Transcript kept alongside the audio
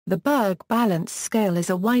The Berg Balance Scale is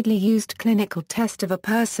a widely used clinical test of a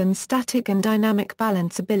person's static and dynamic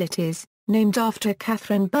balance abilities, named after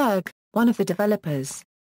Katherine Berg, one of the developers.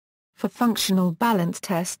 For functional balance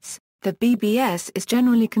tests, the BBS is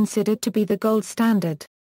generally considered to be the gold standard.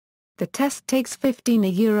 The test takes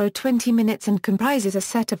 15–20 minutes and comprises a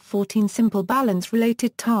set of 14 simple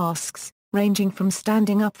balance-related tasks, ranging from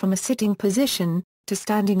standing up from a sitting position, to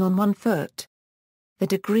standing on one foot. The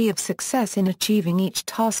degree of success in achieving each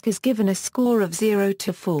task is given a score of 0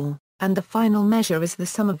 to 4, and the final measure is the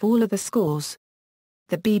sum of all of the scores.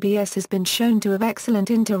 The BBS has been shown to have excellent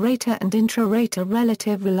inter-rater and intra-rater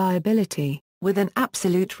relative reliability, with an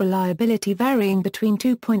absolute reliability varying between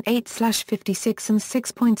 2.8/56 and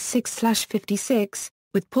 6.6/56,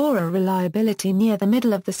 with poorer reliability near the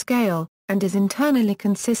middle of the scale, and is internally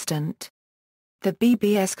consistent. The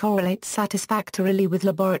BBS correlates satisfactorily with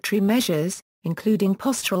laboratory measures, including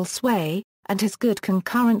postural sway, and has good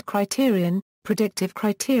concurrent criterion, predictive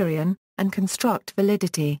criterion, and construct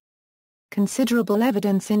validity. Considerable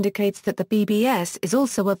evidence indicates that the BBS is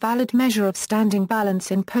also a valid measure of standing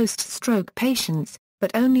balance in post-stroke patients,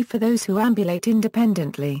 but only for those who ambulate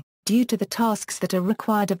independently, due to the tasks that are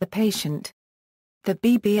required of the patient. The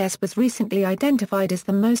BBS was recently identified as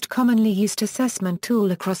the most commonly used assessment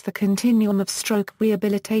tool across the continuum of stroke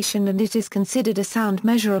rehabilitation, and it is considered a sound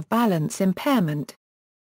measure of balance impairment.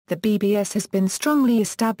 The BBS has been strongly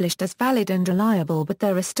established as valid and reliable, but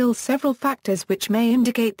there are still several factors which may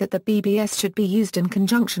indicate that the BBS should be used in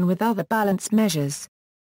conjunction with other balance measures.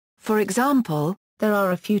 For example, there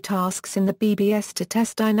are a few tasks in the BBS to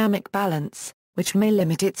test dynamic balance, which may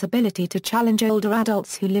limit its ability to challenge older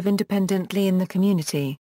adults who live independently in the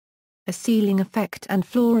community. A ceiling effect and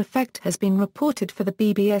floor effect has been reported for the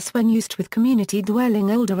BBS when used with community-dwelling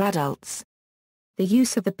older adults. The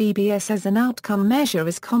use of the BBS as an outcome measure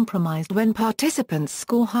is compromised when participants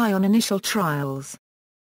score high on initial trials.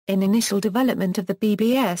 In initial development of the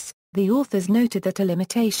BBS, the authors noted that a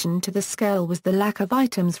limitation to the scale was the lack of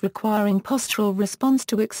items requiring postural response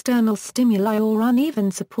to external stimuli or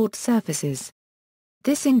uneven support surfaces.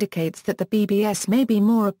 This indicates that the BBS may be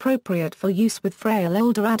more appropriate for use with frail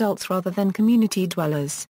older adults rather than community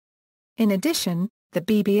dwellers. In addition, the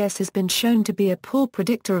BBS has been shown to be a poor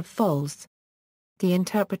predictor of falls. The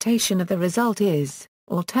interpretation of the result is,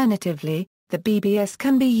 alternatively, the BBS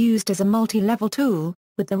can be used as a multi-level tool,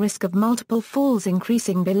 with the risk of multiple falls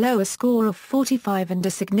increasing below a score of 45 and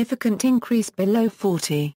a significant increase below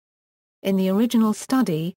 40. In the original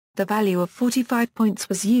study, the value of 45 points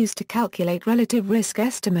was used to calculate relative risk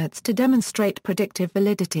estimates to demonstrate predictive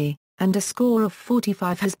validity, and a score of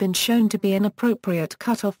 45 has been shown to be an appropriate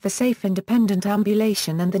cutoff for safe independent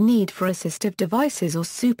ambulation and the need for assistive devices or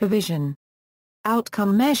supervision.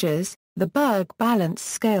 Outcome measures. The Berg Balance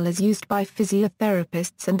Scale is used by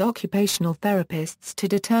physiotherapists and occupational therapists to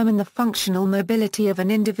determine the functional mobility of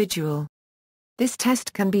an individual. This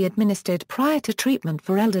test can be administered prior to treatment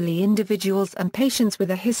for elderly individuals and patients with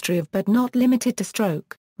a history of but not limited to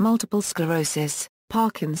stroke, multiple sclerosis,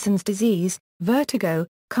 Parkinson's disease, vertigo,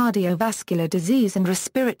 cardiovascular disease and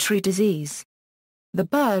respiratory disease. The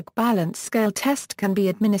Berg Balance Scale test can be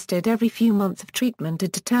administered every few months of treatment to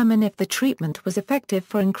determine if the treatment was effective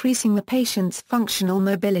for increasing the patient's functional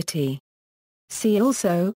mobility. See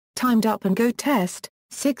also, Timed Up and Go test,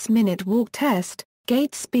 6-minute walk test,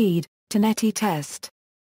 gait speed, Tonetti test.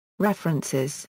 References